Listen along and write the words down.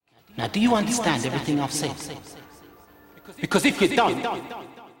Now, do you understand everything I've said? Because if you don't,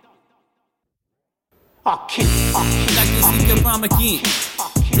 I'll kill you. Like to see your rhyme again.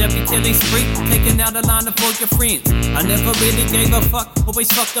 Every killing spree, taking out a line for your friends. I never really gave a fuck,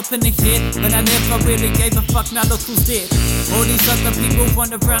 always fucked up in the head. But I never really gave a fuck, now look who's dead. All these other people run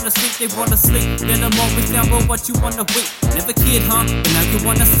around the street, they wanna sleep. Then I'm always down for what you wanna wait. Never kid, huh? But now you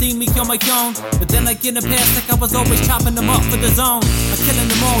wanna see me on my own. But then I get in the past like I was always chopping them up for the zone. I'm killing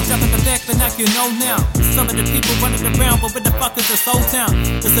them all, dropping the back, but now you know now. Some of the people running around, but where the fuck is the soul town?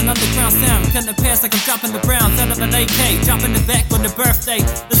 It's an underground sound, killing the past like I'm dropping the browns out of an AK, dropping the back on the birthday.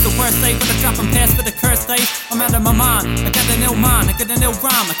 This the worst day for the dropping past for the curse day. I'm out of my mind, I got an ill mind, I got an ill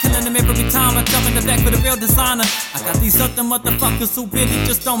rhyme. I'm killing them every time, I'm dropping the back for the real designer. I got these other motherfuckers who really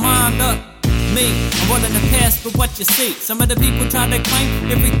just don't mind me. I'm rolling the past for what you see. Some of the people try to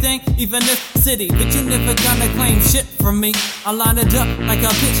claim everything, even this city, but you never gonna claim shit from me. I line it up like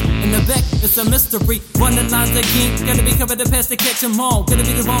a bitch in the back, it's a mystery. Running lines again, gotta be covered the past to catch them all. Gotta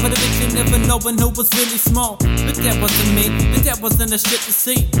be the one with the bitch, you never knowing who was really small. But that wasn't me, and that wasn't the shit to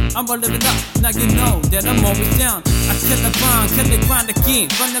see. I'm rolling it up, now you know that I'm always down. I kill the rhyme, kill the grind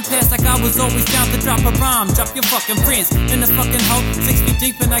again. Running past like I was always down to drop a rhyme. Drop your fucking friends in the fucking hole, 6 feet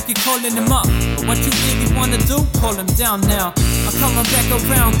deep and I keep calling them up. But what you really wanna do, call them down now. I'm coming back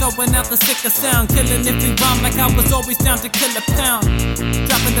around, throwing out the sicker sound. Killing every rhyme like I was always down to kill a pound.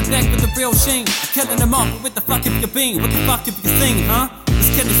 Dropping the back with the real sheen. Killing them all, but with the fuck if you been? What the fuck if you sing, huh? This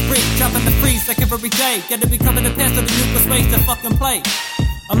killing spree, dropping the freeze like every day. Gotta be coming to pass to the numerous ways to fucking play.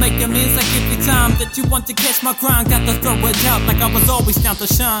 I make amends like every time that you want to catch my grind. Got to throw it out like I was always down to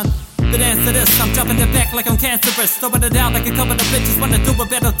shine. But answer this, I'm dropping it back like I'm cancerous. Throwing it out like a couple of bitches wanna do a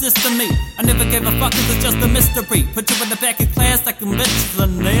better diss to me. I never gave a fuck, cause it's just a mystery. Put you in the back of class like a bitch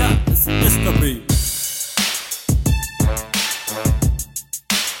in there, it's history.